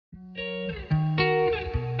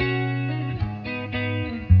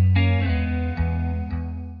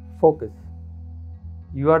Focus.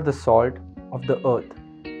 You are the salt of the earth.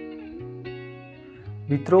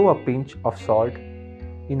 We throw a pinch of salt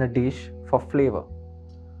in a dish for flavor,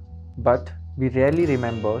 but we rarely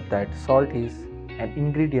remember that salt is an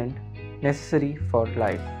ingredient necessary for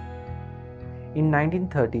life. In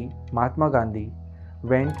 1930, Mahatma Gandhi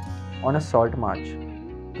went on a salt march,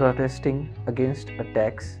 protesting against a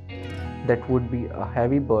tax that would be a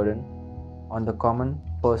heavy burden on the common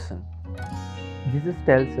person. Jesus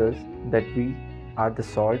tells us that we are the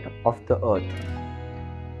salt of the earth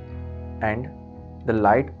and the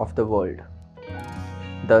light of the world,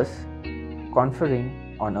 thus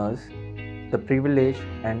conferring on us the privilege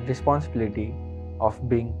and responsibility of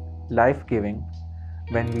being life giving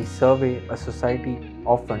when we survey a society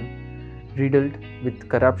often riddled with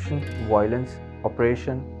corruption, violence,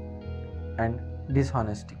 oppression, and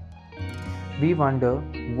dishonesty. We wonder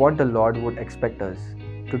what the Lord would expect us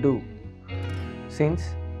to do,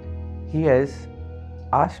 since He has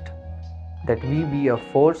asked that we be a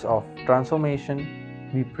force of transformation.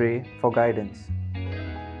 We pray for guidance.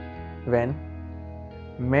 When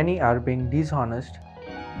many are being dishonest,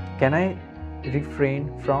 can I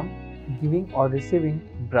refrain from giving or receiving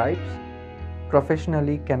bribes?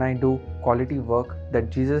 Professionally, can I do quality work that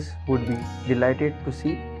Jesus would be delighted to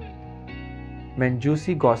see? When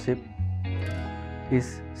juicy gossip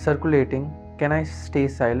is circulating, can I stay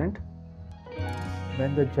silent?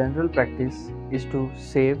 When the general practice is to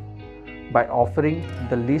save by offering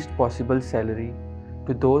the least possible salary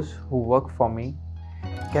to those who work for me,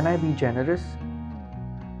 can I be generous?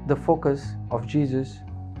 The focus of Jesus'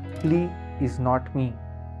 plea is not me,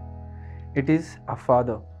 it is our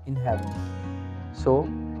Father in heaven. So,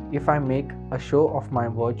 if I make a show of my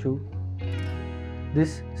virtue,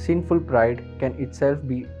 this sinful pride can itself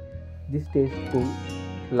be distasteful,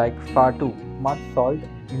 like far too much salt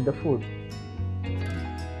in the food.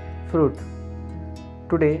 Fruit.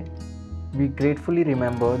 Today, we gratefully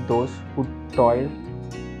remember those who toil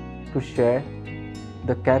to share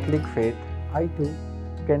the Catholic faith. I too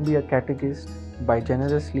can be a catechist by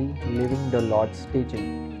generously living the Lord's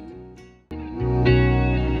teaching.